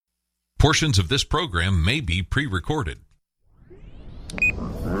Portions of this program may be pre-recorded.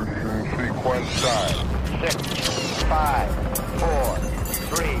 Sequence start. 6, 5, 4,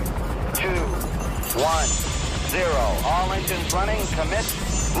 3, 2, 1, 0. All engines running. Commit.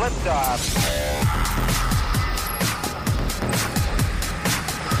 Liftoff.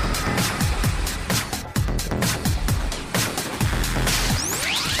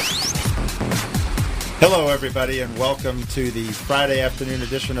 Hello, everybody, and welcome to the Friday afternoon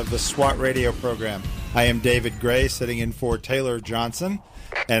edition of the SWAT radio program. I am David Gray, sitting in for Taylor Johnson,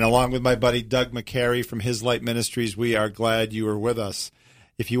 and along with my buddy Doug McCary from His Light Ministries, we are glad you are with us.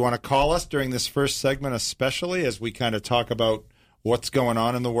 If you want to call us during this first segment, especially as we kind of talk about what's going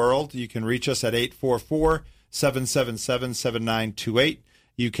on in the world, you can reach us at 844-777-7928.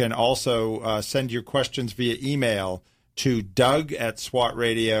 You can also send your questions via email to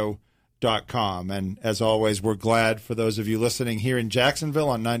doug@swatradio.com. And as always, we're glad for those of you listening here in Jacksonville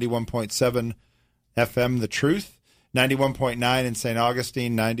on 91.7 FM The Truth, 91.9 in St.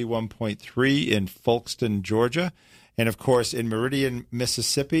 Augustine, 91.3 in Folkston, Georgia, and of course in Meridian,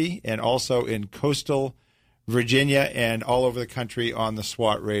 Mississippi, and also in coastal Virginia and all over the country on the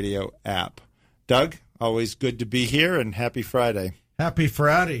SWAT radio app. Doug, always good to be here, and happy Friday. Happy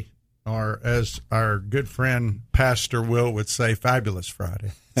Friday, or as our good friend Pastor Will would say, fabulous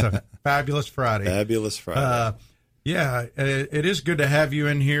Friday. It's a fabulous Friday. Fabulous Friday. It is good to have you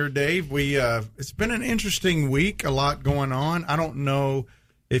in here, Dave. It's been an interesting week, a lot going on. I don't know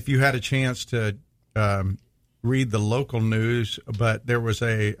if you had a chance to read the local news, but there was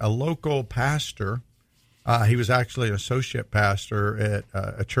a local pastor. He was actually an associate pastor at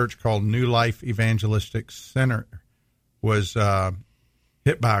a church called New Life Evangelistic Center, was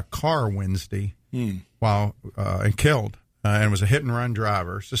hit by a car Wednesday while and killed. And was a hit-and-run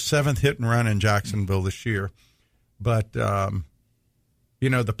driver. It's the 7th hit-and-run in Jacksonville this year. But, the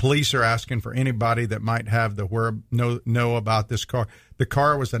police are asking for anybody that might have know about this car. The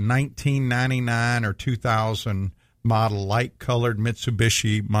car was a 1999 or 2000 model light-colored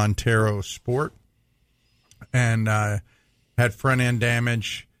Mitsubishi Montero Sport and had front-end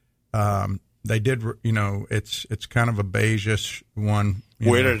damage. They did, it's kind of a beige-ish one.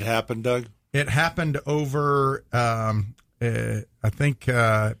 Where did it happen, Doug? It happened over... I think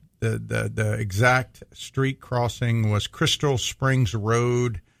the exact street crossing was Crystal Springs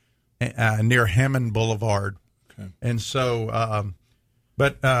Road near Hammond Boulevard. Okay. And so,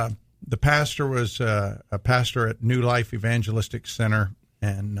 the pastor was a pastor at New Life Evangelistic Center,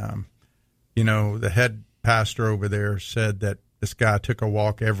 and, the head pastor over there said that this guy took a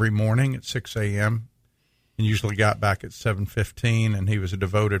walk every morning at 6 a.m. and usually got back at 7:15, and he was a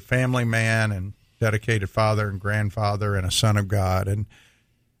devoted family man and dedicated father and grandfather and a son of God. And,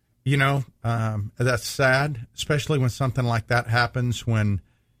 that's sad, especially when something like that happens, when,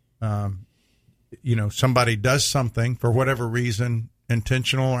 somebody does something for whatever reason,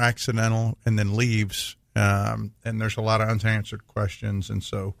 intentional or accidental, and then leaves. And there's a lot of unanswered questions. And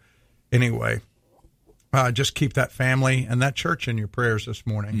so anyway, just keep that family and that church in your prayers this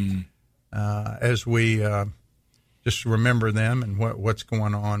morning as we just remember them and what's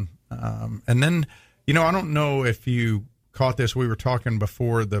going on. And then, I don't know if you caught this. We were talking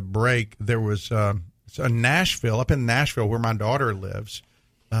before the break. There was up in Nashville, where my daughter lives.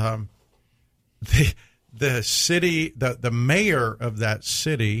 The city, the mayor of that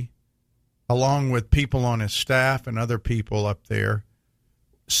city, along with people on his staff and other people up there,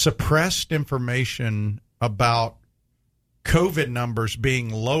 suppressed information about COVID numbers being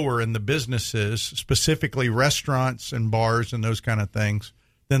lower in the businesses, specifically restaurants and bars and those kind of things,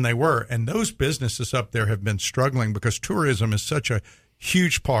 than they were. And those businesses up there have been struggling because tourism is such a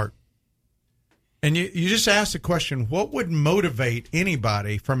huge part. And you just ask the question, what would motivate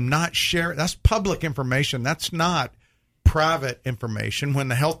anybody from not sharing? That's public information. That's not private information. When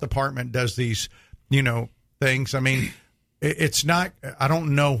the health department does these, things, I mean, it's not, I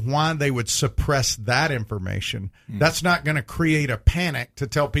don't know why they would suppress that information. That's not going to create a panic to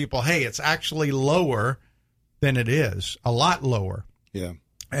tell people, hey, it's actually lower than it is, a lot lower. Yeah.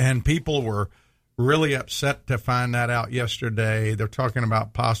 And people were really upset to find that out yesterday. They're talking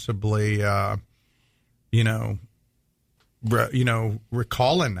about possibly,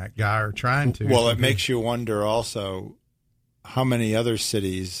 recalling that guy or trying to. Well, it makes you wonder also how many other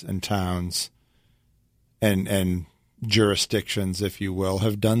cities and towns and jurisdictions, if you will,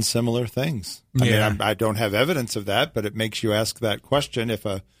 have done similar things. I mean, I don't have evidence of that, but it makes you ask that question. If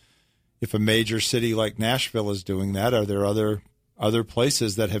a major city like Nashville is doing that, are there other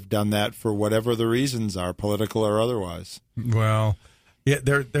places that have done that for whatever the reasons are, political or otherwise? Well, yeah,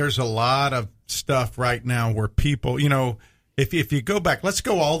 there's a lot of stuff right now where people, if you go back, let's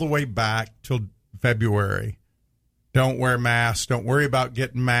go all the way back till February. Don't wear masks. Don't worry about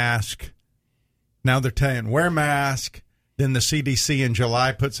getting mask. Now they're telling wear mask. Then the CDC in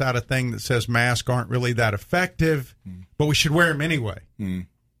July puts out a thing that says masks aren't really that effective, but we should wear them anyway.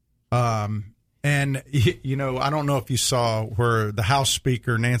 And, you know, I don't know if you saw where the House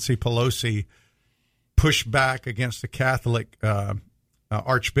Speaker, Nancy Pelosi, pushed back against the Catholic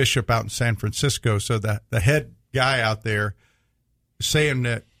Archbishop out in San Francisco. So the head guy out there saying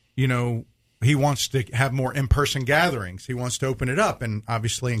that, you know, he wants to have more in-person gatherings. He wants to open it up. And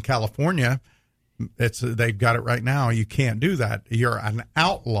obviously in California, they've got it right now. You can't do that. You're an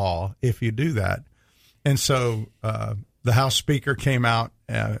outlaw if you do that. And so the House Speaker came out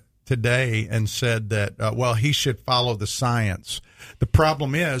today and said that, well, he should follow the science. The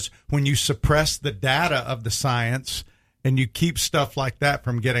problem is when you suppress the data of the science and you keep stuff like that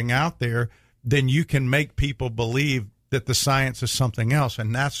from getting out there, then you can make people believe that the science is something else.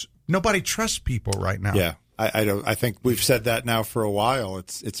 And that's nobody trusts people right now. Yeah. I think we've said that now for a while.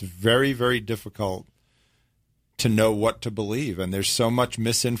 It's very, very difficult to know what to believe. And there's so much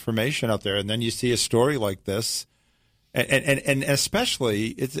misinformation out there. And then you see a story like this. And especially,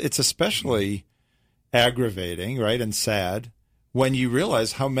 it's especially aggravating, right, and sad when you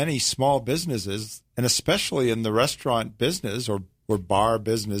realize how many small businesses, and especially in the restaurant business or bar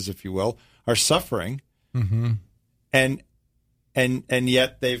business, if you will, are suffering. Mm-hmm. And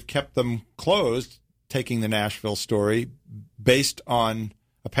yet they've kept them closed, taking the Nashville story, based on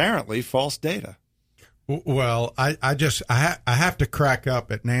apparently false data. Well, I have to crack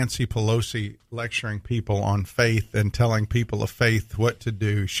up at Nancy Pelosi lecturing people on faith and telling people of faith what to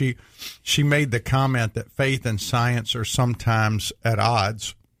do. She made the comment that faith and science are sometimes at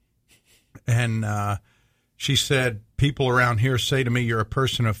odds. And she said, people around here say to me, you're a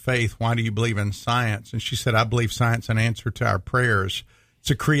person of faith. Why do you believe in science? And she said, I believe science is an answer to our prayers.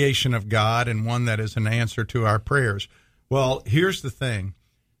 It's a creation of God and one that is an answer to our prayers. Well, here's the thing.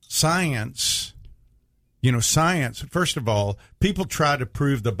 Science, first of all, people try to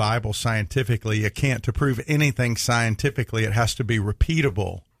prove the Bible scientifically. You can't. To prove anything scientifically, it has to be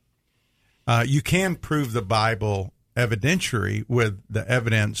repeatable. You can prove the Bible evidentiary with the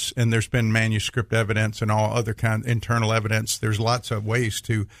evidence, and there's been manuscript evidence and all other kind of internal evidence. There's lots of ways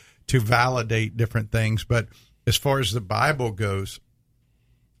to validate different things. But as far as the Bible goes,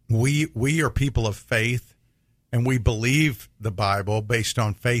 we are people of faith, and we believe the Bible based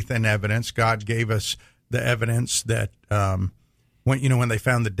on faith and evidence. God gave us the evidence that when they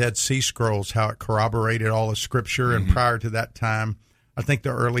found the Dead Sea Scrolls, how it corroborated all the Scripture. And prior to that time, I think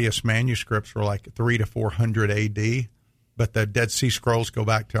the earliest manuscripts were like 300 to 400 A.D., but the Dead Sea Scrolls go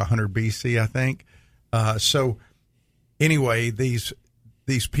back to 100 B.C., I think. So anyway, these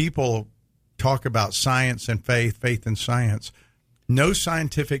people talk about science and faith and science. No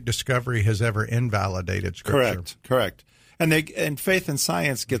scientific discovery has ever invalidated Scripture. Correct. And faith and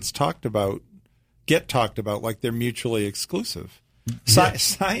science get talked about like they're mutually exclusive. Yes.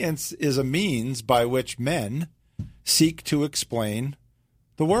 Science is a means by which men seek to explain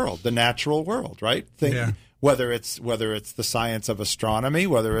the world, the natural world, right? Whether it's the science of astronomy,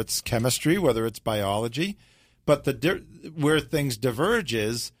 whether it's chemistry, whether it's biology, but where things diverge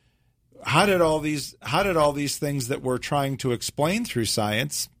is how did all these things that we're trying to explain through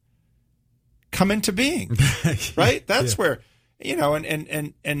science come into being, right? That's where,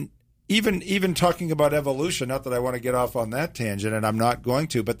 and even talking about evolution, not that I want to get off on that tangent, and I'm not going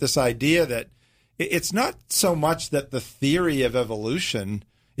to, but this idea that it's not so much that the theory of evolution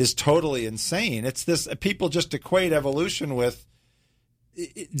is totally insane. It's this, people just equate evolution with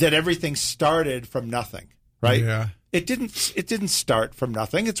that everything started from nothing, right? Yeah. It didn't start from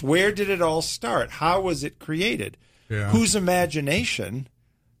nothing. It's where did it all start? How was it created? Yeah. Whose imagination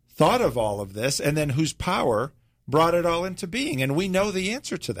thought of all of this, and then whose power brought it all into being? And we know the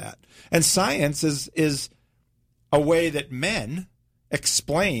answer to that. And science is a way that men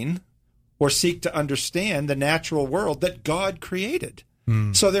explain or seek to understand the natural world that God created.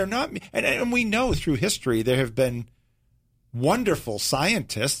 So they're not, and we know through history there have been wonderful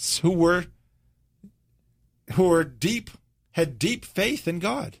scientists who had deep faith in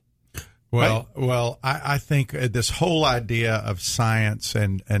God. Well, I think this whole idea of science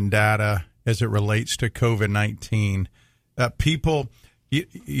and data as it relates to COVID-19, people,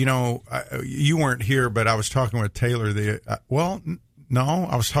 you weren't here, but I was talking with Taylor. No,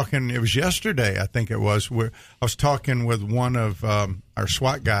 I was talking, it was yesterday, I think it was, where I was talking with one of our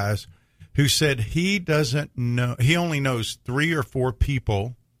SWAT guys who said he doesn't know, he only knows 3 or 4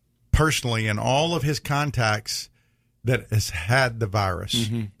 people personally in all of his contacts that has had the virus,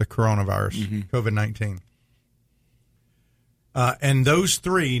 the coronavirus, COVID-19. And those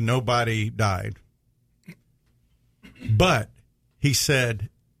three, nobody died. But he said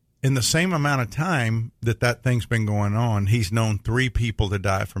in the same amount of time that thing's been going on, he's known 3 people to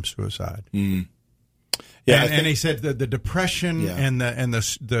die from suicide. Mm. Yeah, and he said that the depression and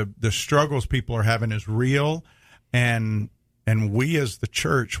the struggles people are having is real, and we as the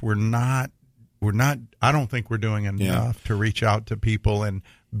church we're not. I don't think we're doing enough to reach out to people and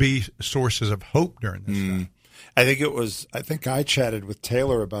be sources of hope during this time. I think I chatted with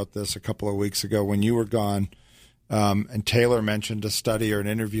Taylor about this a couple of weeks ago when you were gone, and Taylor mentioned a study or an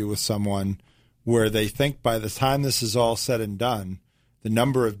interview with someone where they think by the time this is all said and done, the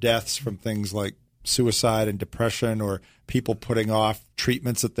number of deaths from things like suicide and depression or people putting off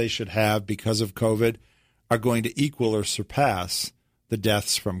treatments that they should have because of COVID are going to equal or surpass the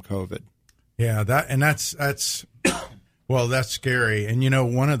deaths from COVID. Yeah, that's well, that's scary. And,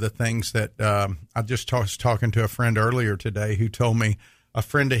 one of the things that I just was talking to a friend earlier today who told me a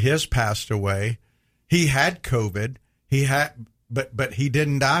friend of his passed away. He had COVID. But he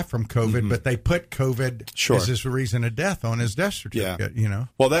didn't die from COVID, but they put COVID as his reason of death on his death certificate,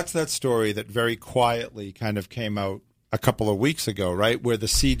 Well, that's that story that very quietly kind of came out a couple of weeks ago, right, where the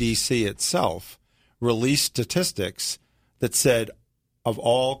CDC itself released statistics that said of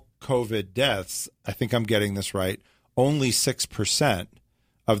all COVID deaths, I think I'm getting this right, only 6%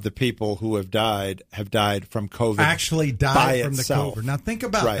 of the people who have died from COVID. Actually died by from itself. the COVID. Now think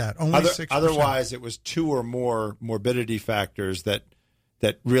about that. Only 6%. Otherwise, it was 2 or more morbidity factors that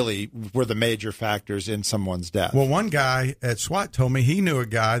really were the major factors in someone's death. Well, one guy at SWAT told me he knew a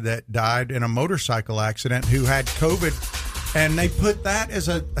guy that died in a motorcycle accident who had COVID, and they put that as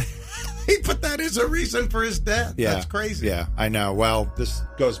a reason for his death. Yeah, that's crazy. Yeah, I know. Well, this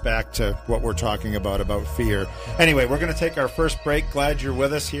goes back to what we're talking about fear. Anyway, we're going to take our first break. Glad you're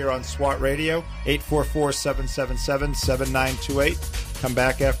with us here on SWAT Radio, 844-777-7928. Come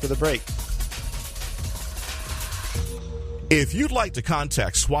back after the break. If you'd like to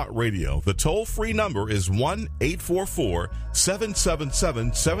contact SWAT Radio, the toll-free number is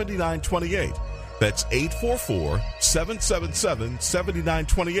 1-844-777-7928. That's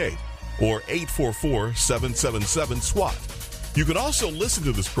 844-777-7928. or 844-777-SWAT. You can also listen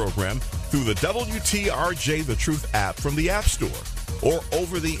to this program through the WTRJ The Truth app from the App Store or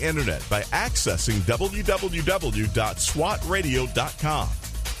over the internet by accessing www.swatradio.com.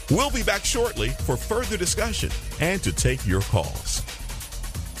 We'll be back shortly for further discussion and to take your calls.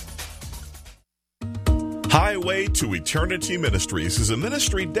 Highway to Eternity Ministries is a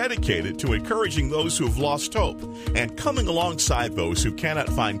ministry dedicated to encouraging those who have lost hope and coming alongside those who cannot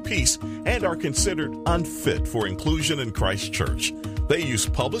find peace and are considered unfit for inclusion in Christ's church. They use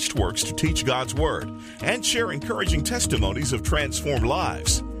published works to teach God's Word and share encouraging testimonies of transformed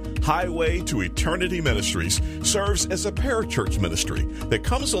lives. Highway to Eternity Ministries serves as a parachurch ministry that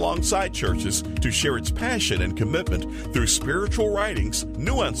comes alongside churches to share its passion and commitment through spiritual writings,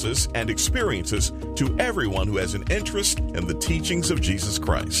 nuances, and experiences to everyone who has an interest in the teachings of Jesus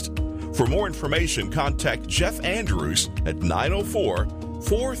Christ. For more information, contact Jeff Andrews at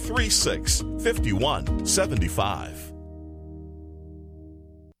 904-436-5175.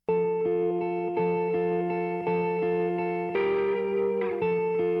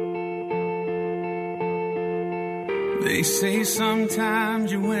 They say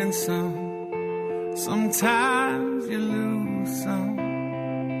sometimes you win some, sometimes you lose some.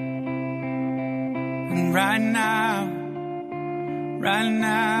 And right now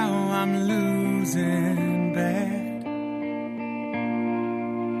I'm losing bad.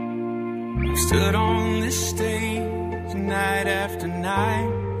 I've stood on this stage night after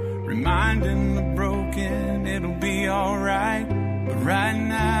night, reminding the broken it'll be alright. But right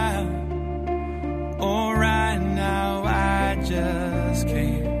now, oh, right now I just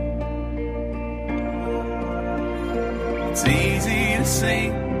can't. It's easy to say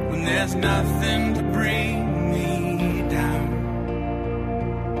when there's nothing to bring me down.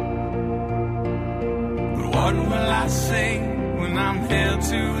 But what will I say when I'm held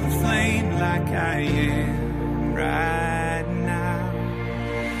to the flame like I am right now?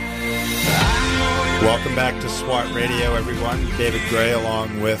 Welcome back to SWAT Radio, everyone. David Gray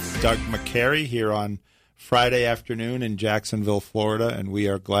along with Doug McCary here on Friday afternoon in Jacksonville, Florida, and we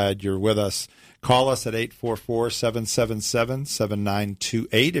are glad you're with us. Call us at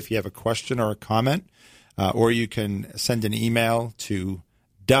 844-777-7928 if you have a question or a comment, or you can send an email to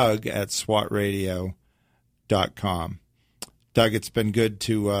doug@swatradio.com. Doug, it's been good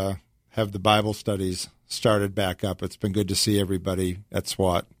to have the Bible studies started back up. It's been good to see everybody at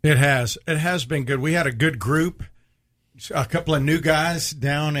SWAT. It has been good. We had a good group, a couple of new guys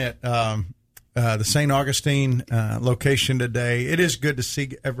down at the St. Augustine location today. It is good to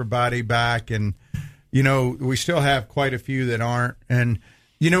see everybody back, and we still have quite a few that aren't. And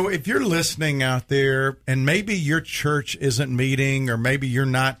if you're listening out there, and maybe your church isn't meeting, or maybe you're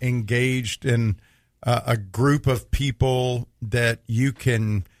not engaged in a group of people that you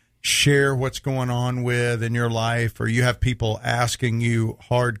can share what's going on with in your life, or you have people asking you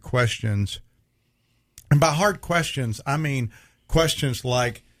hard questions. And by hard questions, I mean questions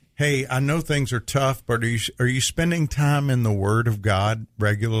like, hey, I know things are tough, but are you spending time in the Word of God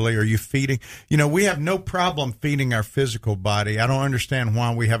regularly? Are you feeding? We have no problem feeding our physical body. I don't understand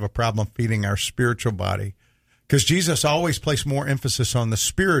why we have a problem feeding our spiritual body, because Jesus always placed more emphasis on the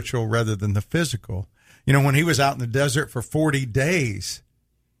spiritual rather than the physical. When he was out in the desert for 40 days,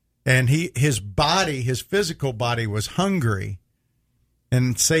 and his physical body was hungry,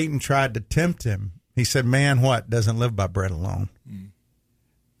 and Satan tried to tempt him. He said, man, doesn't live by bread alone.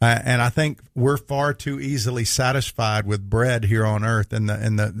 And I think we're far too easily satisfied with bread here on earth and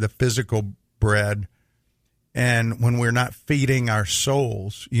the physical bread. And when we're not feeding our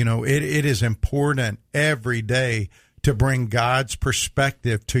souls, it is important every day to bring God's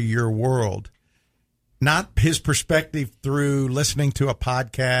perspective to your world. Not his perspective through listening to a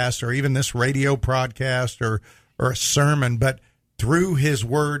podcast or even this radio broadcast or a sermon, but through his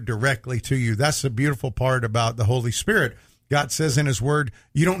word directly to you. That's the beautiful part about the Holy Spirit. God says in his word,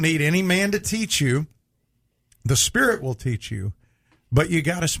 you don't need any man to teach you. The Spirit will teach you, but you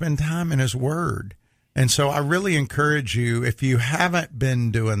got to spend time in his word. And so I really encourage you, if you haven't been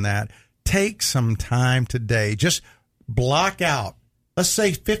doing that, take some time today. Just block out, let's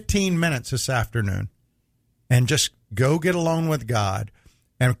say 15 minutes this afternoon, and just go get alone with God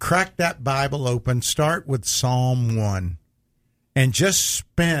and crack that Bible open. Start with Psalm 1 and just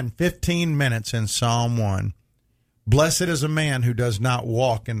spend 15 minutes in Psalm 1. Blessed is a man who does not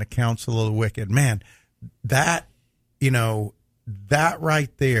walk in the counsel of the wicked. Man, that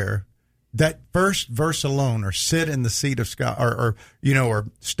right there, that first verse alone, or sit in the seat of God, or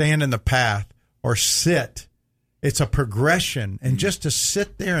stand in the path, or sit. It's a progression. And just to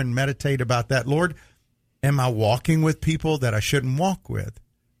sit there and meditate about that. Lord, am I walking with people that I shouldn't walk with?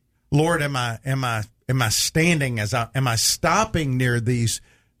 Lord, am I standing am I stopping near these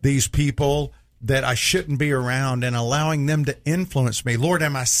people that I shouldn't be around and allowing them to influence me? Lord,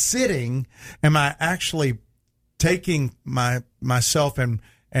 am I sitting? Am I actually taking myself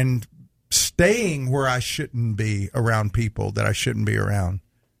and staying where I shouldn't be around people that I shouldn't be around?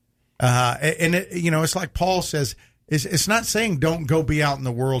 It's like Paul says, it's not saying don't go be out in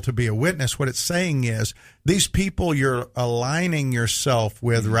the world to be a witness. What it's saying is these people you're aligning yourself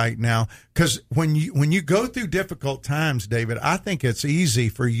with right now, because when you go through difficult times, David, I think it's easy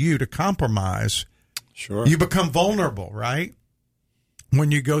for you to compromise. Sure. You become vulnerable, right?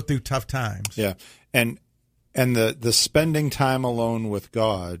 When you go through tough times. Yeah. And the spending time alone with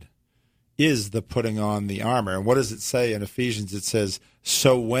God is the putting on the armor. And what does it say in Ephesians? It says,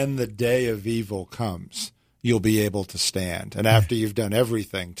 so when the day of evil comes, you'll be able to stand. And after you've done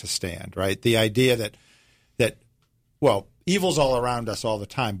everything, to stand, right? The idea that evil's all around us all the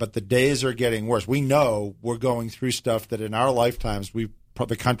time, but the days are getting worse. We know we're going through stuff that in our lifetimes,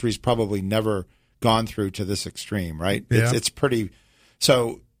 the country's probably never gone through to this extreme, right? Yeah. It's pretty.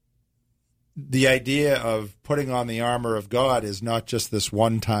 So the idea of putting on the armor of God is not just this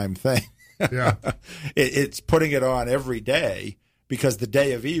one-time thing. Yeah. It's putting it on every day, because the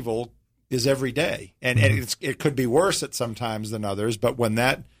day of evil is every day. And it could be worse at some times than others, but when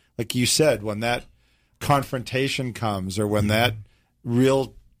that, like you said, when that confrontation comes, or when that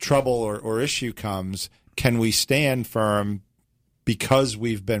real trouble or issue comes, can we stand firm because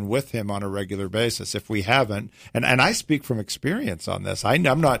we've been with him on a regular basis? If we haven't, and I speak from experience on this,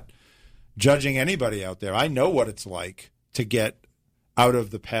 I'm not judging anybody out there. I know what it's like to get out of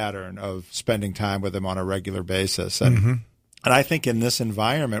the pattern of spending time with him on a regular basis. And and I think in this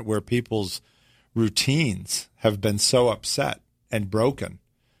environment where people's routines have been so upset and broken,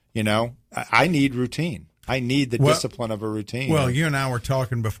 I need routine. I need the discipline of a routine. Well, you and I were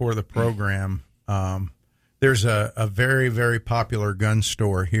talking before the program. There's a very, very popular gun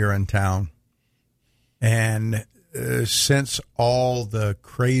store here in town. And since all the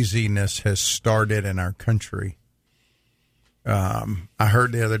craziness has started in our country, I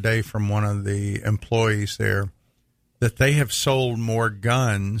heard the other day from one of the employees there that they have sold more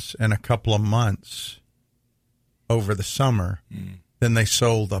guns in a couple of months over the summer than they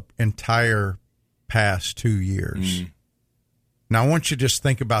sold the entire past 2 years. Now, I want you to just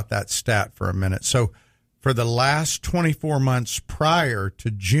think about that stat for a minute. So for the last 24 months prior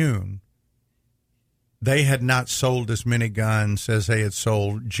to June, they had not sold as many guns as they had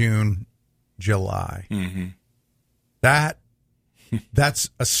sold June July. That's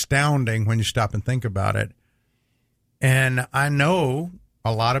astounding when you stop and think about it. And I know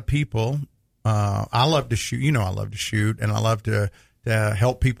a lot of people, I love to shoot, I love to shoot, and I love to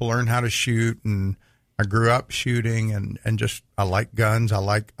help people learn how to shoot. And I grew up shooting and just, I like guns. I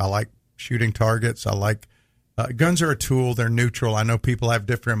like shooting targets. I like, guns are a tool. They're neutral. I know people have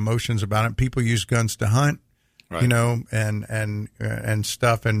different emotions about it. People use guns to hunt, right. And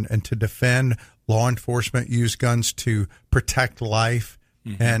stuff and to defend. Law enforcement use guns to protect life.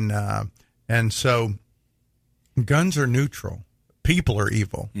 And so guns are neutral. People are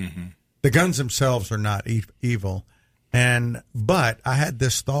evil. The guns themselves are not evil. But I had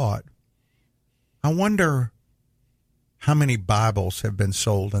this thought. I wonder how many Bibles have been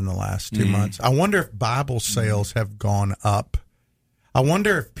sold in the last 2 months. I wonder if Bible sales have gone up. I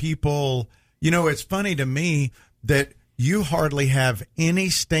wonder if people, it's funny to me that you hardly have any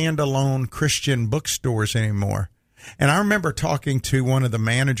standalone Christian bookstores anymore. And I remember talking to one of the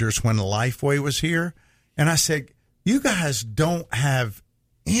managers when Lifeway was here, and I said, you guys don't have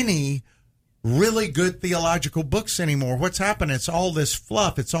any really good theological books anymore. What's happened? It's all this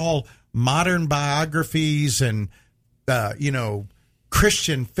fluff. It's all modern biographies and,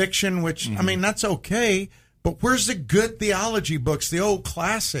 Christian fiction, which, I mean, that's okay. But where's the good theology books, the old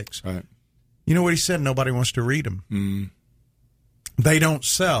classics? Right. You know what he said? Nobody wants to read them. They don't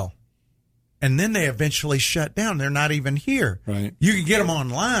sell. And then they eventually shut down. They're not even here. Right. You can get them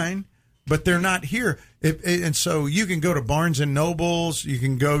online, but they're not here. And so you can go to Barnes and Nobles. You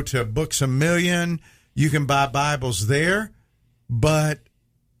can go to Books A Million. You can buy Bibles there. But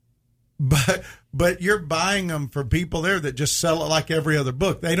you're buying them for people there that just sell it like every other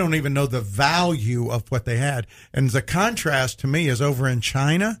book. They don't even know the value of what they had. And the contrast to me is over in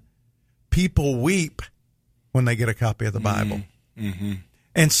China, people weep when they get a copy of the Bible.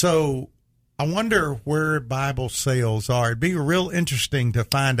 And so I wonder where Bible sales are. It'd be real interesting to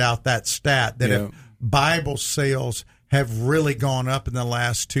find out that stat, that if Bible sales have really gone up in the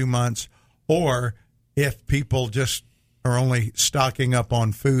last 2 months, or if people just are only stocking up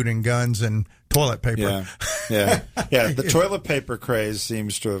on food and guns and toilet paper. Yeah. The toilet paper craze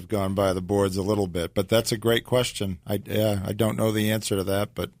seems to have gone by the boards a little bit, but that's a great question. I don't know the answer to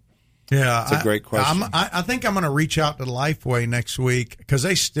that, but it's a great question. I think I'm going to reach out to Lifeway next week, because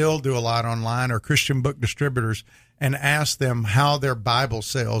they still do a lot online, or Christian book distributors, and ask them how their Bible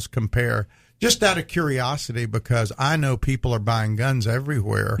sales compare. Just out of curiosity, because I know people are buying guns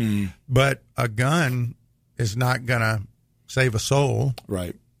everywhere, but a gun is not going to save a soul.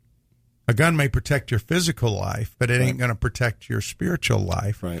 Right. A gun may protect your physical life, but it ain't going to protect your spiritual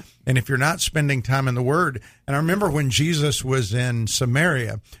life. Right. And if you're not spending time in the Word, and I remember when Jesus was in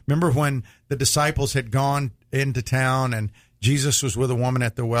Samaria, remember when the disciples had gone into town and Jesus was with a woman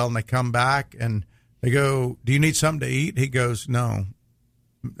at the well, and they come back and they go, "Do you need something to eat?" He goes, "No,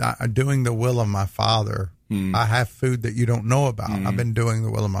 I'm doing the will of my Father. I have food that you don't know about. I've been doing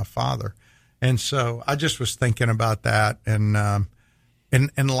the will of my Father." And so I just was thinking about that, and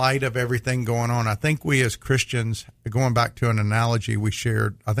in light of everything going on, I think we as Christians, going back to an analogy we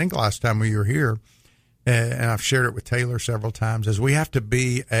shared, I think last time we were here, and I've shared it with Taylor several times, is we have to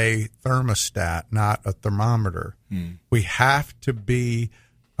be a thermostat, not a thermometer. We have to be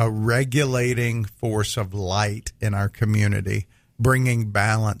a regulating force of light in our community, bringing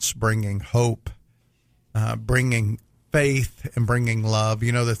balance, bringing hope, bringing faith, and bringing love.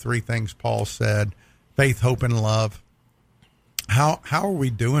 You know, the three things Paul said: faith, hope, and love. How are we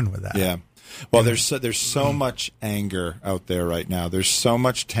doing with that? Yeah. Well, there's so much anger out there right now. There's so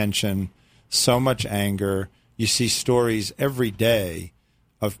much tension, so much anger. You see stories every day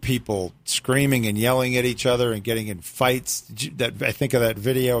of people screaming and yelling at each other and getting in fights. I think of that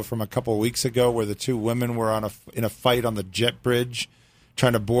video from a couple of weeks ago where the two women were in a fight on the jet bridge,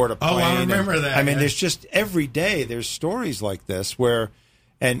 trying to board a plane. Oh, I remember that. I mean, there's just every day there's stories like this where,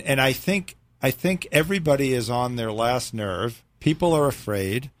 and I think everybody is on their last nerve. People are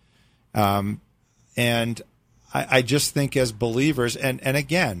afraid, and I just think as believers, and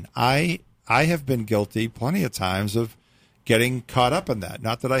again, I have been guilty plenty of times of getting caught up in that.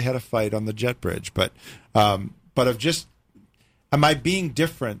 Not that I had a fight on the jet bridge, but of just, am I being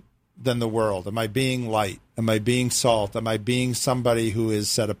different than the world? Am I being light? Am I being salt? Am I being somebody who is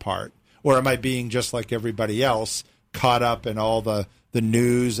set apart? Or am I being just like everybody else, caught up in all the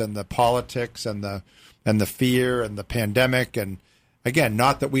news and the politics and the fear and the pandemic? And again,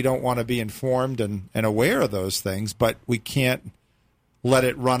 not that we don't want to be informed and aware of those things, but we can't let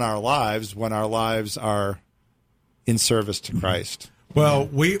it run our lives when our lives are in service to Christ. Well,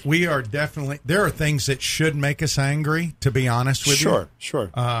 we are definitely, there are things that should make us angry, to be honest with you. Sure.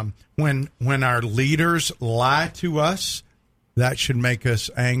 When our leaders lie to us, that should make us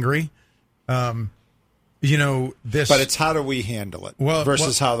angry. You know, this. But it's how do we handle it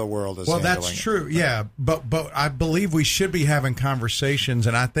versus how the world is handling it. Well, that's true, yeah. But I believe we should be having conversations,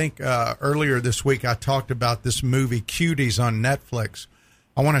 and I think earlier this week I talked about this movie, Cuties, on Netflix.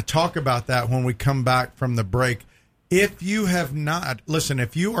 I want to talk about that when we come back from the break. If you have not, listen,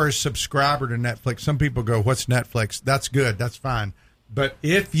 if you are a subscriber to Netflix, some people go, what's Netflix? That's good. That's fine. But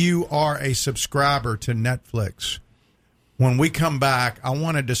if you are a subscriber to Netflix, when we come back, I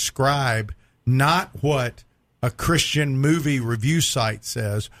want to describe not what a Christian movie review site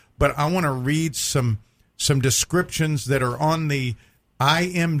says, but I want to read some descriptions that are on the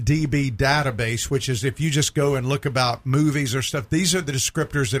IMDb database, which is if you just go and look about movies or stuff, these are the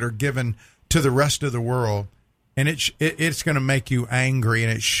descriptors that are given to the rest of the world. And it's going to make you angry,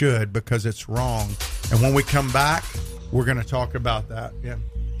 and it should, because it's wrong. And when we come back, we're going to talk about that. Yeah.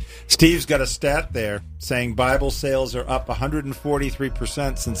 Steve's got a stat there saying Bible sales are up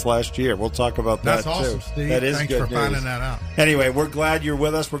 143% since last year. We'll talk about that, That's awesome, too. Steve. That is Thanks good for news. finding that out. Anyway, we're glad you're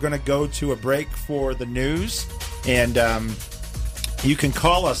with us. We're going to go to a break for the news. And you can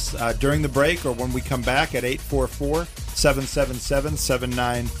call us during the break or when we come back at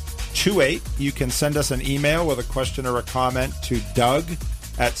 844-777-7928. You can send us an email with a question or a comment to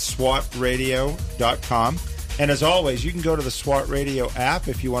doug@swatradio.com. And as always, you can go to the SWAT Radio app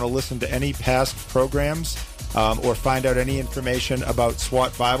if you want to listen to any past programs or find out any information about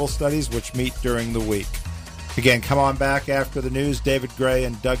SWAT Bible studies, which meet during the week. Again, come on back after the news. David Gray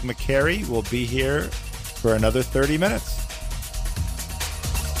and Doug McCary will be here for another 30 minutes.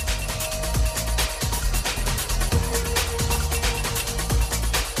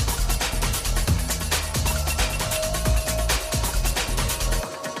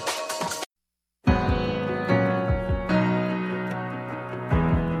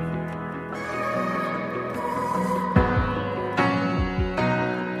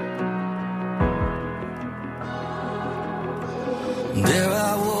 There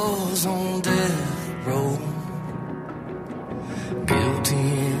I was on death row, guilty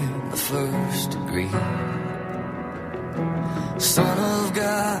in the first degree. Son of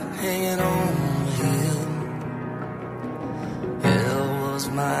God hanging on a hill. Hell was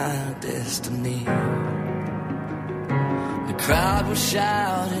my destiny. The crowd was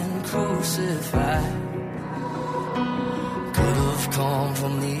shouting, crucify. Could have come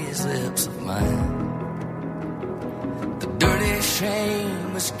from these lips of mine. The dirty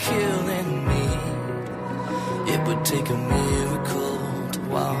shame was killing me. It would take a miracle to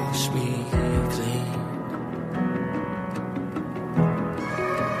wash me clean.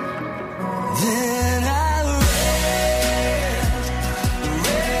 Then I read the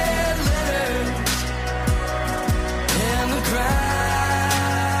red letters, and the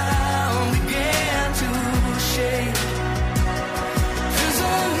ground began to shake. The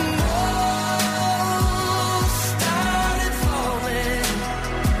prison walls started falling,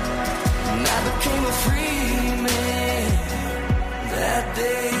 and I became a free man that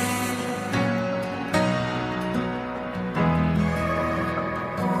day.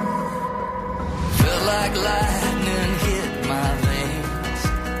 Felt like lightning hit my veins,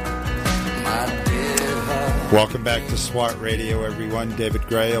 my dead heart. Welcome back to SWAT Radio, everyone. David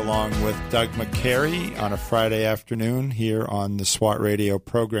Gray along with Doug McCary on a Friday afternoon here on the SWAT Radio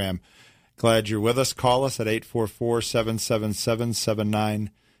program. Glad you're with us. Call us at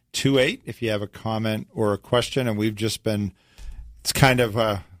 844-777-7928 if you have a comment or a question. And we've just been, it's kind of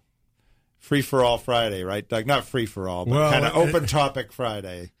a free-for-all Friday, right, Doug? Not free-for-all, but Well, kind of open topic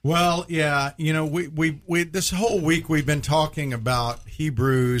Friday. Well, yeah, you know, we this whole week we've been talking about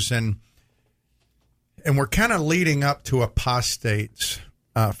Hebrews, and we're kind of leading up to apostates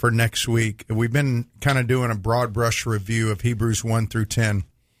for next week. We've been kind of doing a broad brush review of Hebrews 1 through 10,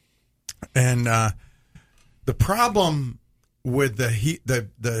 and the problem with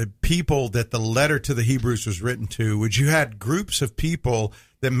the people that the letter to the Hebrews was written to was you had groups of people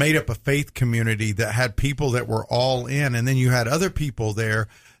that made up a faith community that had people that were all in, and then you had other people there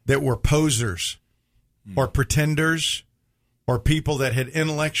that were posers or pretenders or people that had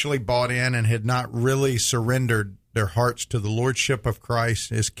intellectually bought in and had not really surrendered their hearts to the lordship of Christ,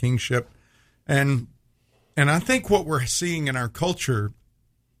 his kingship. And I think what we're seeing in our culture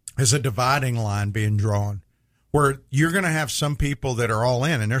is a dividing line being drawn, where you're going to have some people that are all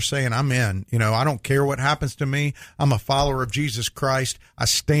in and they're saying, I'm in. You know, I don't care what happens to me. I'm a follower of Jesus Christ. I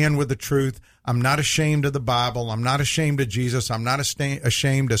stand with the truth. I'm not ashamed of the Bible. I'm not ashamed of Jesus. I'm not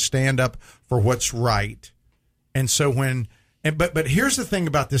ashamed to stand up for what's right. And so when But here's the thing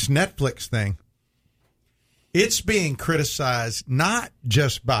about this Netflix thing. It's being criticized not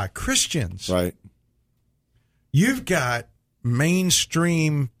just by Christians. Right. You've got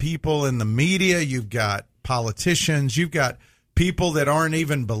mainstream people in the media. You've got politicians. You've got people that aren't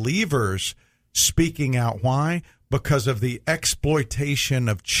even believers speaking out. Why? Because of the exploitation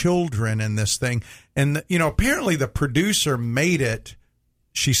of children in this thing. And, apparently the producer made it,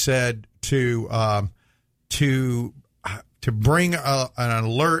 she said, to bring an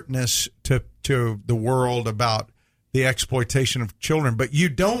alertness to the world about the exploitation of children. But you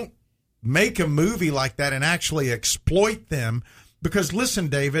don't make a movie like that and actually exploit them. Because listen,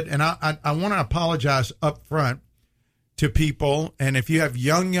 David, and I want to apologize up front to people. And if you have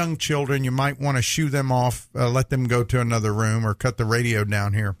young children, you might want to shoo them off, let them go to another room or cut the radio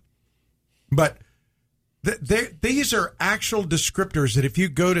down here. But these are actual descriptors that if you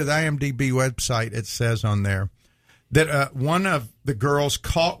go to the IMDb website, it says on there that one of the girls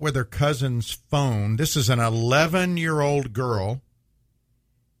caught with her cousin's phone, this is an 11-year-old girl,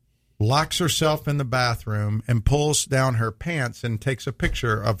 locks herself in the bathroom and pulls down her pants and takes a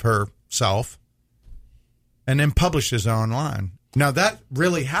picture of herself and then publishes online. Now, that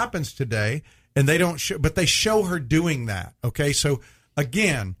really happens today, and they don't show, but they show her doing that, okay? So,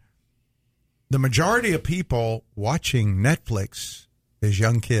 again, the majority of people watching Netflix is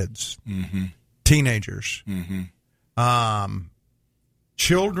young kids, teenagers.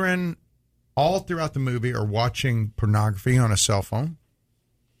 Children all throughout the movie are watching pornography on a cell phone.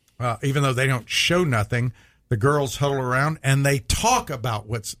 Even though they don't show nothing, the girls huddle around and they talk about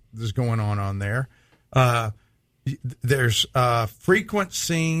what's going on there. There's frequent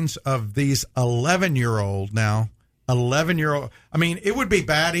scenes of these 11-year-old now. 11-year-old. I mean, it would be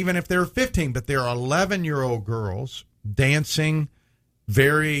bad even if they were 15, but they're 11-year-old girls dancing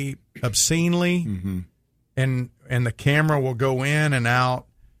very obscenely, and the camera will go in and out.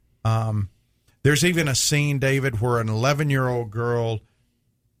 There's even a scene, David, where an 11-year-old girl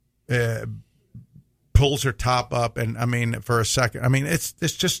pulls her top up, and I mean, for a second, I mean, it's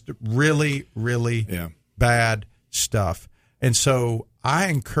just really, really bad stuff. And so I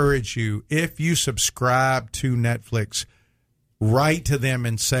encourage you, if you subscribe to Netflix, write to them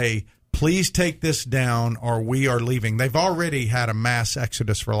and say, please take this down or we are leaving. They've already had a mass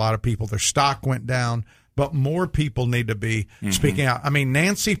exodus for a lot of people. Their stock went down, but more people need to be speaking out. I mean,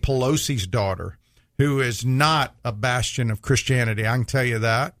 Nancy Pelosi's daughter, who is not a bastion of Christianity, I can tell you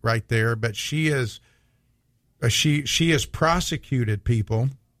that right there, but she is she has prosecuted people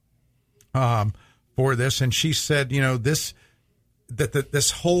for this, and she said, this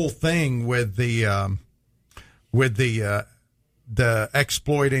whole thing with the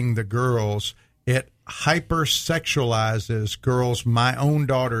exploiting the girls, it hypersexualizes girls my own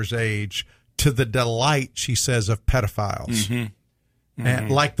daughter's age to the delight, she says, of pedophiles.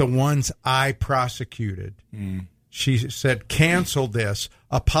 And like the ones I prosecuted. She said, cancel this,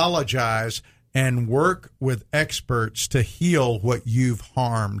 apologize, and work with experts to heal what you've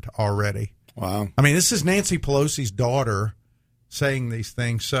harmed already. Wow. I mean, this is Nancy Pelosi's daughter saying these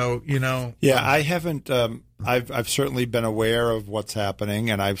things. So, Yeah, I haven't. I've certainly been aware of what's happening,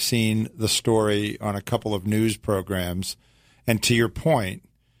 and I've seen the story on a couple of news programs. And to your point,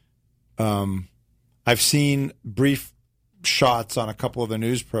 I've seen brief shots on a couple of the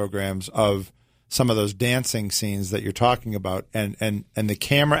news programs of some of those dancing scenes that you're talking about, and the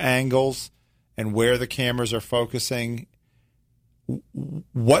camera angles and where the cameras are focusing.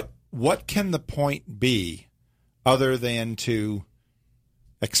 What can the point be other than to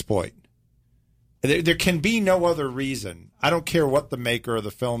exploit? There can be no other reason. I don't care what the maker of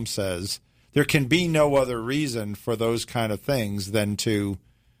the film says. There can be no other reason for those kind of things than to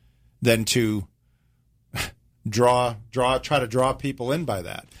try to draw people in by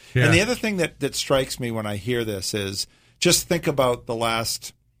that. Yeah. And the other thing that strikes me when I hear this is just think about the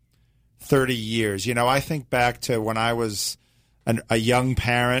last 30 years. I think back to when I was a young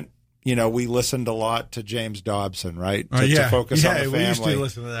parent. We listened a lot to James Dobson, right? To focus on the family. We used to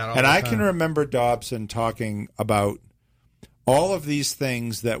listen to that all and the I time. can remember Dobson talking about all of these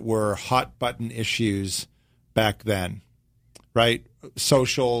things that were hot button issues back then, right?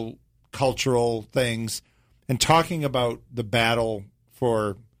 Social, cultural things, and talking about the battle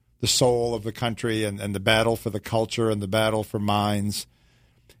for the soul of the country and the battle for the culture and the battle for minds.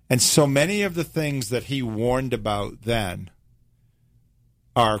 And so many of the things that he warned about then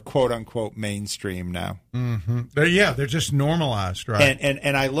are quote unquote mainstream now. They're just normalized, right?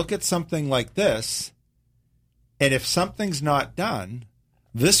 And I look at something like this, and if something's not done,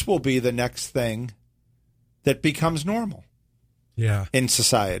 this will be the next thing that becomes normal. Yeah. In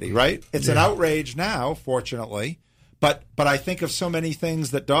society, right? It's an outrage now, fortunately, But I think of so many things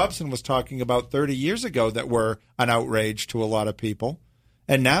that Dobson was talking about 30 years ago that were an outrage to a lot of people,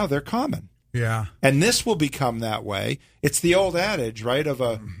 and now they're common. Yeah. And this will become that way. It's the old adage, right, of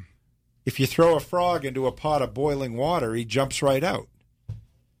if you throw a frog into a pot of boiling water, he jumps right out.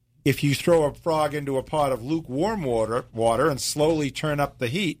 If you throw a frog into a pot of lukewarm water and slowly turn up the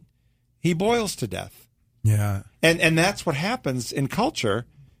heat, he boils to death. Yeah. And that's what happens in culture.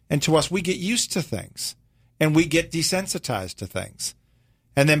 And to us, we get used to things. And we get desensitized to things.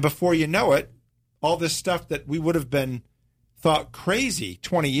 And then before you know it, all this stuff that we would have been thought crazy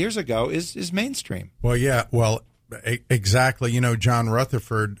 20 years ago is mainstream. Well, yeah. Well, exactly. You know, John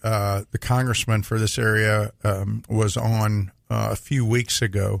Rutherford, the congressman for this area, was on a few weeks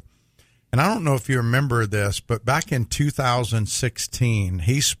ago. And I don't know if you remember this, but back in 2016,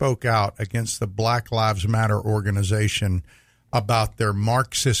 he spoke out against the Black Lives Matter organization about their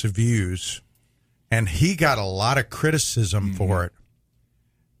Marxist views. And he got a lot of criticism for it.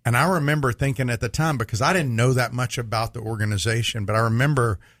 And I remember thinking at the time, because I didn't know that much about the organization, but I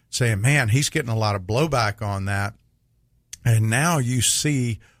remember saying, man, he's getting a lot of blowback on that. And now you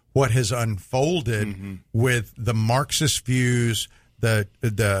see what has unfolded with the Marxist views,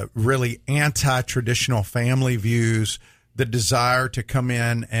 the really anti-traditional family views, the desire to come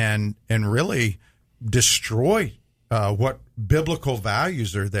in and really destroy what biblical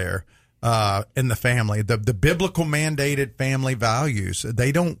values are there. In the family, the biblical mandated family values,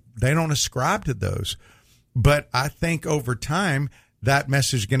 they don't ascribe to those. But I think over time that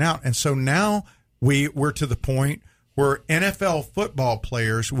message get out, and so now we're to the point where NFL football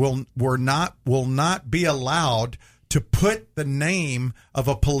players will not be allowed to put the name of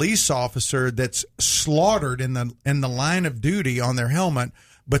a police officer that's slaughtered in the line of duty on their helmet,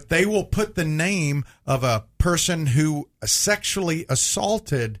 but they will put the name of a person who sexually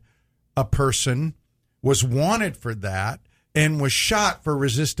assaulted a person, was wanted for that, and was shot for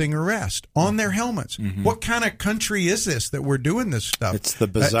resisting arrest on their helmets. What kind of country is this that we're doing this stuff? It's the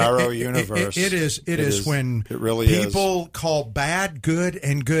bizarro universe. It is when it really people call bad good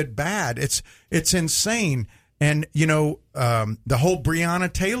and good bad. It's insane. And, you know, the whole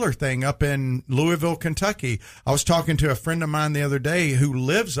Breonna Taylor thing up in Louisville, Kentucky. I was talking to a friend of mine the other day who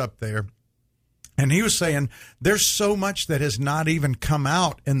lives up there. And he was saying there's so much that has not even come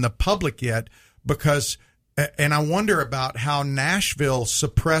out in the public yet because, and I wonder about how Nashville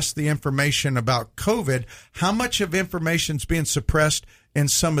suppressed the information about COVID, how much of information is being suppressed in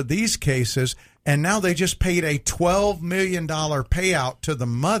some of these cases. And now they just paid a $12 million payout to the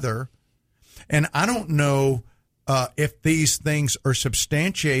mother. And I don't know if these things are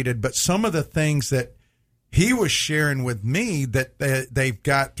substantiated, but some of the things that he was sharing with me that they've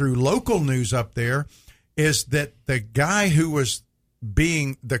got through local news up there is that the guy who was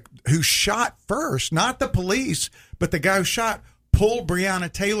who shot first, not the police, but the guy who shot, pulled Breonna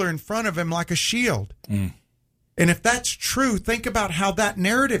Taylor in front of him like a shield. And if that's true, think about how that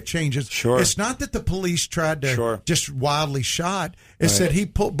narrative changes. Sure. It's not that the police tried to just wildly shot. It's that he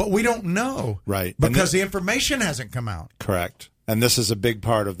pulled, but we don't know. Right. Because the information hasn't come out. Correct. And this is a big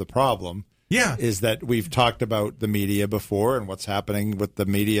part of the problem. Yeah. Is that we've talked about the media before and what's happening with the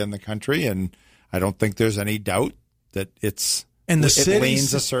media in the country, and I don't think there's any doubt that it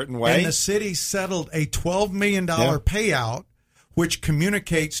leans a certain way. And the city settled a $12 million payout, which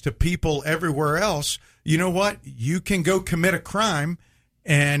communicates to people everywhere else, you know what? You can go commit a crime,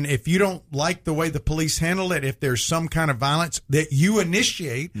 and if you don't like the way the police handle it, if there's some kind of violence that you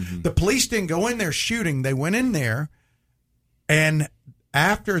initiate, the police didn't go in there shooting. They went in there, and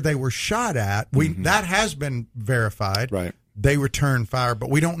after they were shot at, that has been verified. Right. They returned fire, but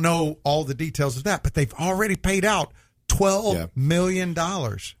we don't know all the details of that. But they've already paid out $12 million.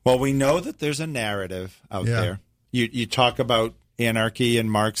 Well, we know that there's a narrative out there. You talk about anarchy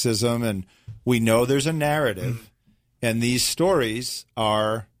and Marxism, and we know there's a narrative, and these stories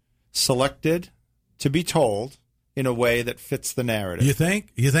are selected to be told in a way that fits the narrative. You think?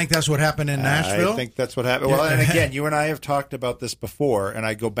 You think that's what happened in Nashville? I think that's what happened. Well, and again, you and I have talked about this before, and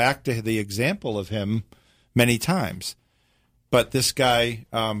I go back to the example of him many times. But this guy,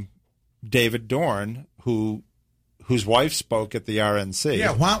 David Dorn, whose wife spoke at the RNC.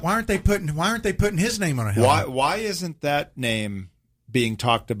 Yeah, why aren't they putting his name on a helmet? Why isn't that name being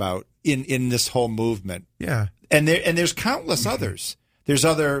talked about in this whole movement? Yeah. And there's countless others. There's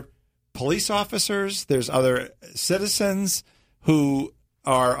other police officers, there's other citizens who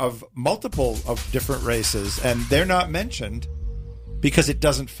are of multiple of different races, and they're not mentioned because it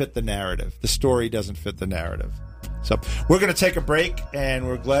doesn't fit the narrative. The story doesn't fit the narrative. So we're going to take a break, and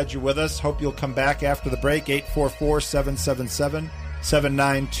we're glad you're with us. Hope you'll come back after the break,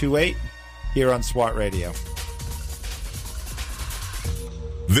 844-777-7928 here on SWAT Radio.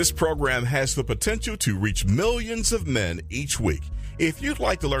 This program has the potential to reach millions of men each week. If you'd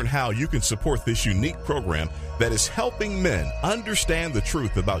like to learn how you can support this unique program that is helping men understand the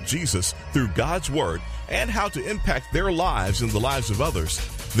truth about Jesus through God's Word and how to impact their lives and the lives of others,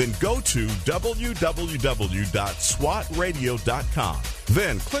 then go to www.swatradio.com.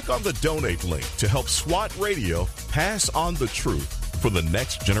 Then click on the donate link to help SWAT Radio pass on the truth for the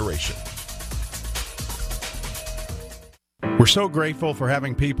next generation. We're so grateful for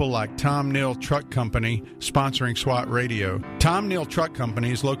having people like Tom Neal Truck Company sponsoring SWAT Radio. Tom Neal Truck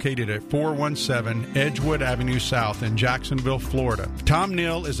Company is located at 417 Edgewood Avenue South in Jacksonville, Florida. Tom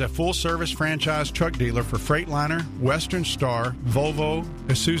Neal is a full-service franchise truck dealer for Freightliner, Western Star, Volvo,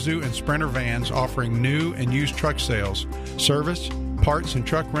 Isuzu, and Sprinter vans, offering new and used truck sales, service, parts and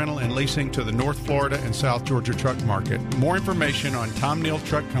truck rental and leasing to the North Florida and South Georgia truck market. More information on Tom Neal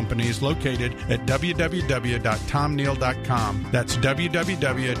Truck Company is located at www.tomneal.com. That's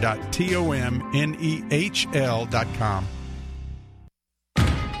www.tomnehl.com.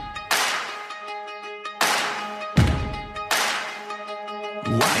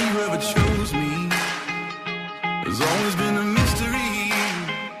 Why you ever chose me has always been a mystery.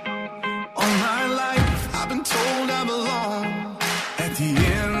 All my life I've been told I belong at the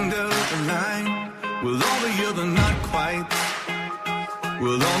end of the line, with all the other not quite,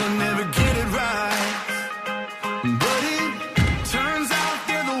 with all the never get it right. But it turns out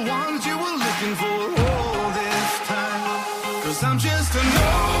they're the ones you were looking for all this time. 'Cause I'm just a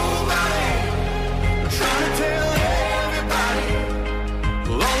nobody, trying to tell everybody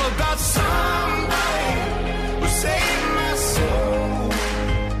all about somebody who saved my soul.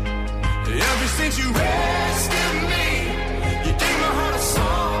 Ever since you rescued me, you gave my heart a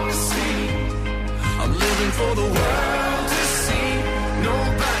song to sing. I'm living for the world to see,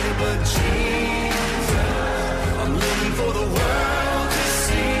 nobody but Jesus. I'm living for the world to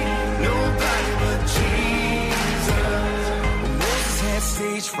see, nobody but Jesus. Moses had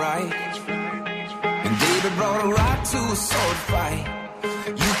stage fright, and David brought a rock to a sword fight.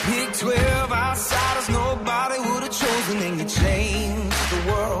 You picked 12 outsiders nobody would have chosen, and you changed the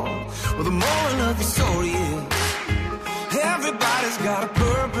world. Well, the moral of the story is everybody's got a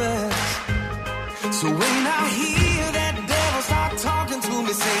purpose. So when I hear that devil start talking to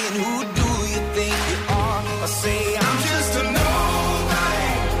me, saying, who do you think you are? I say, I'm just a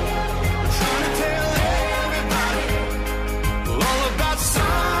nobody, trying to tell everybody all about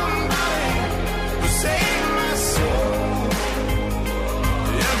somebody who saved my soul.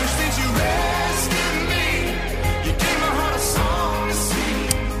 Ever since you rescued me, you gave my heart a song to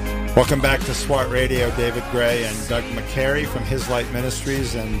sing. Welcome back to SWAT Radio. David Gray and Doug McCary from His Light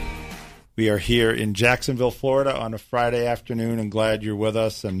Ministries, and we are here in Jacksonville, Florida on a Friday afternoon, and glad you're with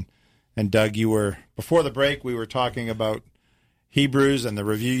us. And Doug, you were, before the break, we were talking about Hebrews and the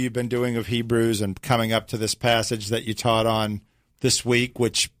review you've been doing of Hebrews, and coming up to this passage that you taught on this week,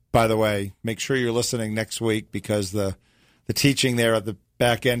 which, by the way, make sure you're listening next week, because the teaching there at the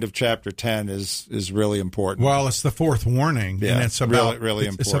back end of chapter 10 is really important. Well, it's the fourth warning, and it's about really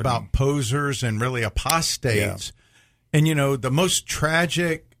important. It's about posers and really apostates. Yeah. And, you know, the most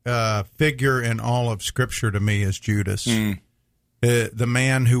tragic figure in all of Scripture to me is Judas, the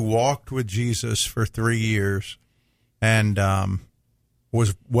man who walked with Jesus for 3 years and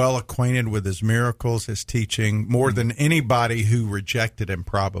was well acquainted with his miracles, his teaching, more than anybody who rejected him,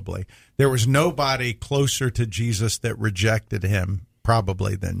 probably. There was nobody closer to Jesus that rejected him,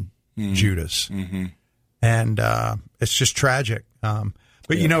 probably, than Judas. Mm-hmm. And it's just tragic.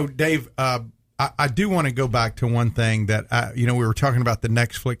 But, you know, Dave, I do want to go back to one thing that, we were talking about the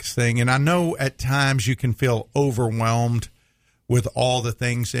Netflix thing, and I know at times you can feel overwhelmed with all the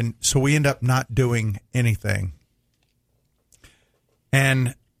things, and so we end up not doing anything.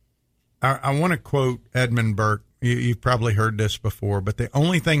 And I want to quote Edmund Burke. You've probably heard this before, but the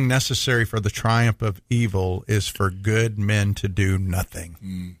only thing necessary for the triumph of evil is for good men to do nothing.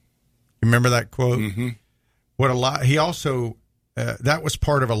 You remember that quote? Mm-hmm. He also... that was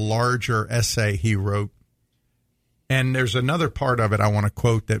part of a larger essay he wrote. And there's another part of it I want to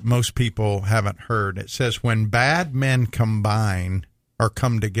quote that most people haven't heard. It says, when bad men combine or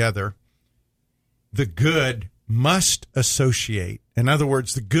come together, the good must associate. In other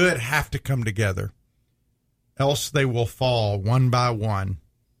words, the good have to come together. Else they will fall one by one,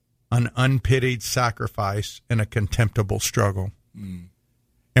 an unpitied sacrifice in a contemptible struggle.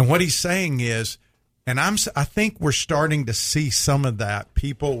 And what he's saying is, and I think we're starting to see some of that.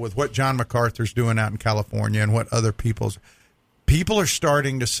 People, with what John MacArthur's doing out in California and what other people are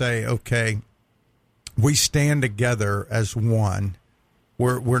starting to say, okay, we stand together as one.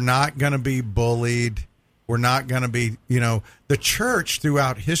 We're not going to be bullied. We're not going to be, the church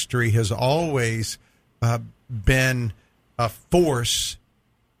throughout history has always been a force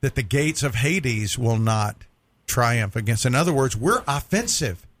that the gates of Hades will not triumph against. In other words, we're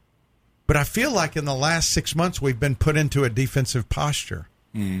offensive. But I feel like in the last 6 months, we've been put into a defensive posture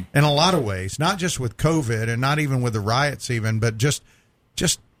in a lot of ways, not just with COVID and not even with the riots even, but just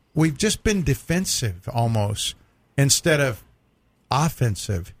we've just been defensive almost instead of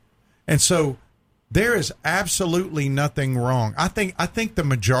offensive. And so there is absolutely nothing wrong. I think the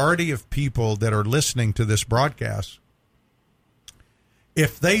majority of people that are listening to this broadcast,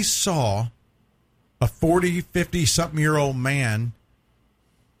 if they saw a 40, 50-something-year-old man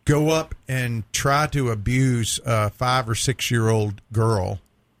go up and try to abuse a 5 or 6-year-old girl,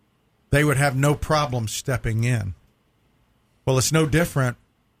 they would have no problem stepping in. Well, it's no different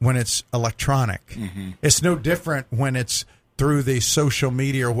when it's electronic. Mm-hmm. It's no different when it's through the social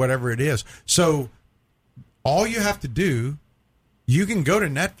media or whatever it is. So all you have to do, you can go to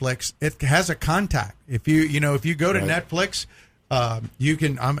Netflix. It has a contact. If you go to Netflix, you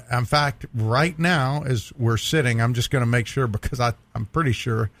can. In fact, right now as we're sitting, I'm just going to make sure because I'm pretty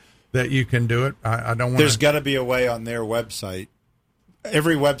sure that you can do it. I don't want. There's got to be a way on their website.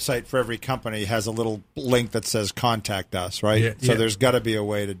 Every website for every company has a little link that says "Contact Us," right? Yeah, so there's got to be a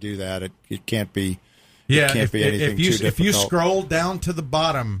way to do that. It can't be. Yeah, it can't be anything too difficult. If you scroll down to the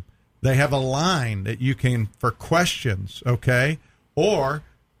bottom, they have a line that you can for questions, okay? Or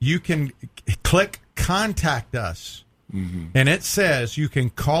you can click Contact Us. Mm-hmm. And it says you can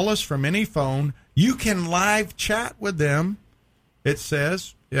call us from any phone. You can live chat with them, it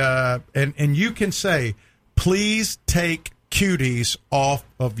says. And you can say, please take cuties off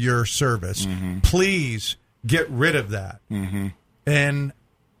of your service. Mm-hmm. Please get rid of that. Mm-hmm. And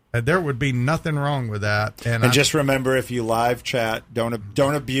there would be nothing wrong with that. And just remember, if you live chat, don't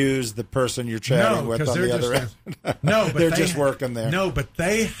abuse the person you're chatting with on the other end. No, but they're just working there. No, but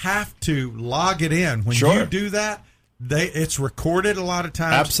they have to log it in. When you do that, it's recorded a lot of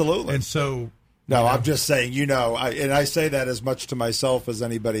times. Absolutely. And so... No, I'm just saying, and I say that as much to myself as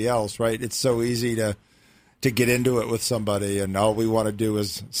anybody else, right? It's so easy to get into it with somebody, and all we want to do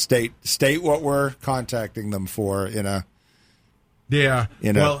is state what we're contacting them for in a... Yeah.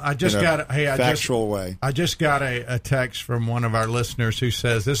 I just got a text from one of our listeners who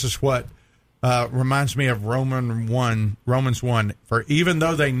says this is what reminds me of Romans 1. For even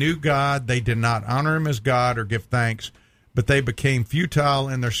though they knew God, they did not honor him as God or give thanks, but they became futile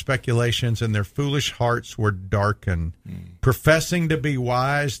in their speculations, and their foolish hearts were darkened. Professing to be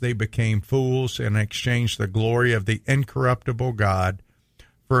wise, they became fools and exchanged the glory of the incorruptible God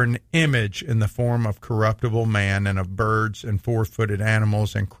for an image in the form of corruptible man and of birds and four-footed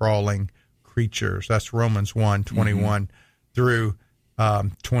animals and crawling creatures. That's Romans 1:21 through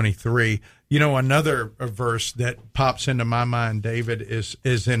 23. Another verse that pops into my mind, David,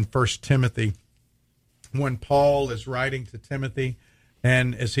 is in 1 Timothy, when Paul is writing to Timothy,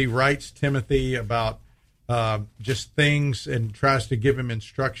 and as he writes Timothy about just things and tries to give him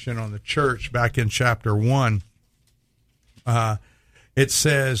instruction on the church back in chapter 1, it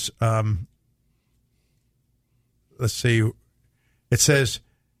says, it says,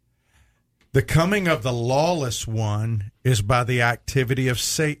 the coming of the lawless one is by the activity of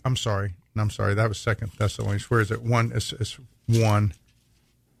Satan. I'm sorry, that was 2 Thessalonians. Where is it? It's 1.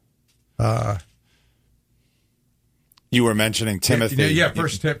 You were mentioning Timothy. Yeah,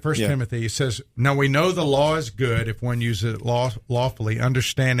 First Timothy. He says, now we know the law is good if one uses it lawfully,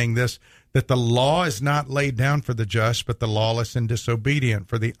 understanding this, that the law is not laid down for the just, but the lawless and disobedient,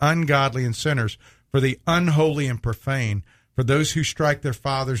 for the ungodly and sinners, for the unholy and profane, for those who strike their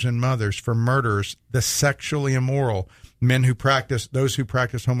fathers and mothers, for murderers, the sexually immoral, those who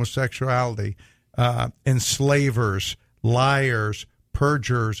practice homosexuality, enslavers, liars,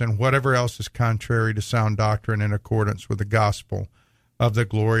 perjurers, and whatever else is contrary to sound doctrine in accordance with the gospel of the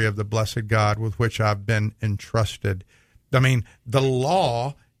glory of the blessed God with which I've been entrusted. I mean, the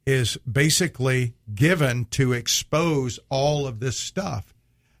law is basically given to expose all of this stuff,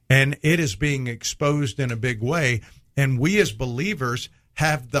 and it is being exposed in a big way. And we as believers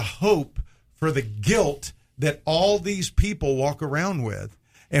have the hope for the guilt that all these people walk around with.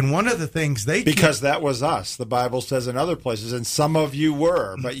 And one of the things because that was us, the Bible says in other places, and some of you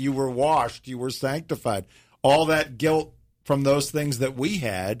were, but you were washed, you were sanctified. All that guilt from those things that we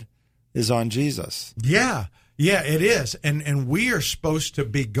had is on Jesus. Yeah, it is. And we are supposed to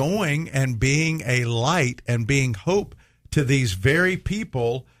be going and being a light and being hope to these very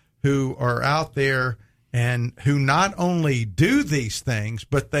people who are out there and who not only do these things,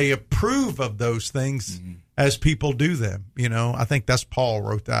 but they approve of those things as people do them. I think that's Paul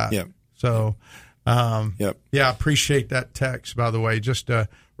wrote that. Yeah. So, Yep. Yeah, I appreciate that text, by the way. Just a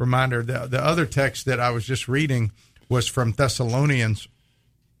reminder, the other text that I was just reading was from Thessalonians.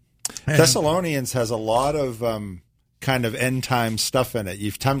 And Thessalonians has a lot of kind of end time stuff in it.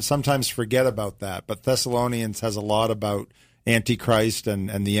 You sometimes forget about that, but Thessalonians has a lot about Antichrist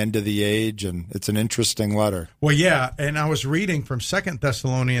and the end of the age, and it's an interesting letter. Well, yeah, and I was reading from 2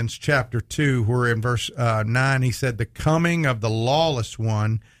 Thessalonians chapter 2, where in verse 9 he said, "The coming of the lawless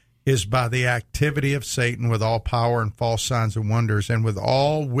one is by the activity of Satan with all power and false signs and wonders, and with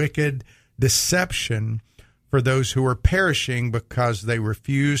all wicked deception for those who are perishing because they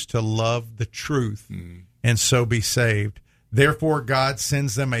refuse to love the truth and so be saved. Therefore God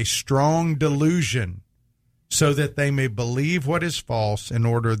sends them a strong delusion, so that they may believe what is false, in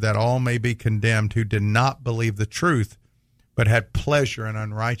order that all may be condemned who did not believe the truth, but had pleasure in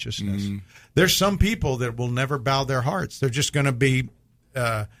unrighteousness." There's some people that will never bow their hearts. They're just going to be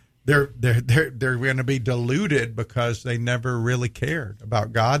they're going to be deluded because they never really cared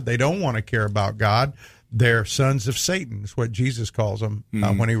about God. They don't want to care about God. They're sons of Satan, is what Jesus calls them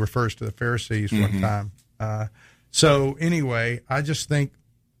when he refers to the Pharisees one time. So anyway, I just think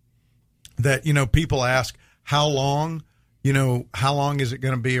that, people ask, how long is it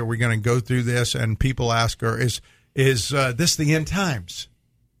going to be? Are we going to go through this? And people ask, is this the end times?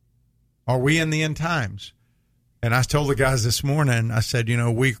 Are we in the end times? And I told the guys this morning, I said,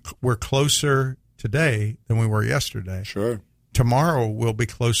 we're closer today than we were yesterday. Sure. Tomorrow we'll be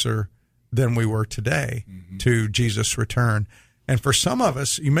closer than we were today to Jesus' return. And for some of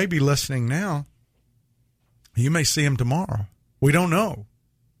us, you may be listening now, you may see him tomorrow. We don't know.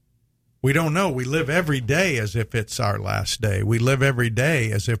 We don't know. We live every day as if it's our last day. We live every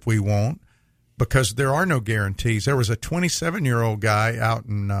day as if we won't, because there are no guarantees. There was a 27-year-old guy out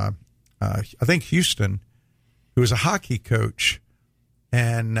in, I think, Houston, who was a hockey coach,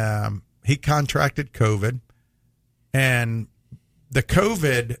 and he contracted COVID, and the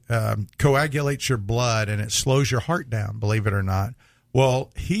COVID coagulates your blood, and it slows your heart down, believe it or not.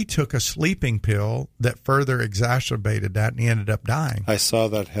 Well, he took a sleeping pill that further exacerbated that, and he ended up dying. I saw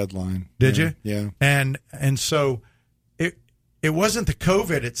that headline. Did you? Yeah. And so it wasn't the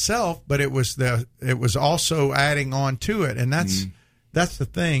COVID itself, but it was also adding on to it, and that's the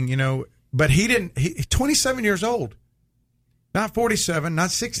thing, But he 27 years old, not 47,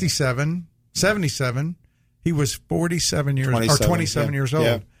 not 67, 77. He was 27 years or 27 years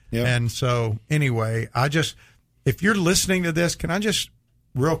old. Yeah. And so anyway, if you're listening to this, can I just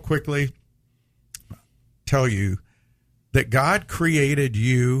real quickly tell you that God created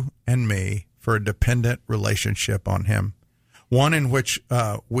you and me for a dependent relationship on him, one in which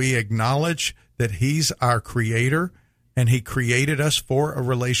we acknowledge that he's our creator, and he created us for a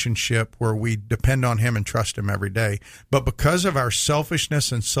relationship where we depend on him and trust him every day. But because of our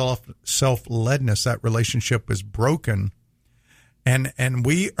selfishness and self-ledness, that relationship was broken, and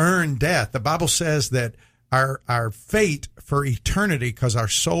we earn death. The Bible says that our fate for eternity, because our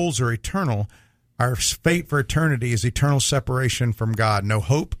souls are eternal, our fate for eternity is eternal separation from God. No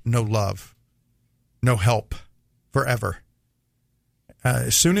hope, no love, no help forever.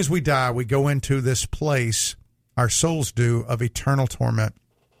 As soon as we die, we go into this place, our souls do, of eternal torment,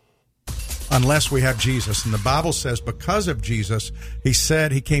 unless we have Jesus. And the Bible says because of Jesus, he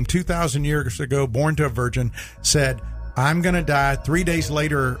said, he came 2,000 years ago, born to a virgin, said, I'm going to die. 3 days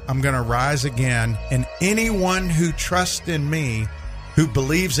later, I'm going to rise again. And anyone who trusts in me, who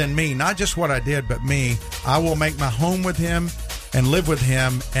believes in me, not just what I did, but me, I will make my home with him and live with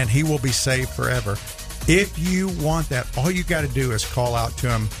him, and he will be saved forever. If you want that, all you got to do is call out to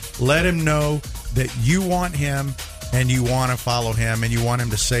him. Let him know that you want him and you want to follow him and you want him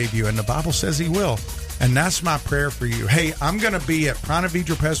to save you. And the Bible says he will. And that's my prayer for you. Hey, I'm going to be at Ponte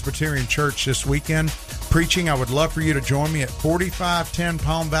Vedra Presbyterian Church this weekend preaching. I would love for you to join me at 4510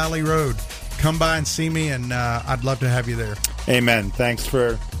 Palm Valley Road. Come by and see me, and I'd love to have you there. Amen. Thanks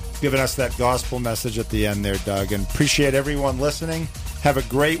for giving us that gospel message at the end there, Doug. And appreciate everyone listening. Have a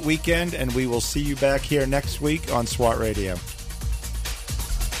great weekend, and we will see you back here next week on SWAT Radio.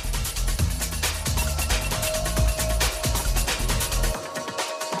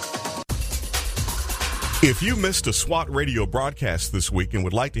 If you missed a SWAT Radio broadcast this week and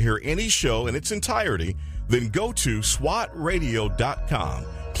would like to hear any show in its entirety, then go to SWATradio.com.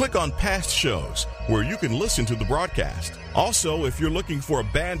 Click on past shows where you can listen to the broadcast. Also, if you're looking for a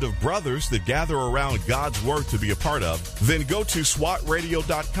band of brothers that gather around God's Word to be a part of, then go to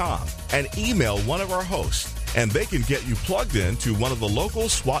SWATradio.com and email one of our hosts, and they can get you plugged in to one of the local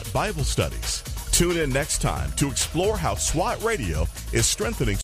SWAT Bible studies. Tune in next time to explore how SWAT Radio is strengthening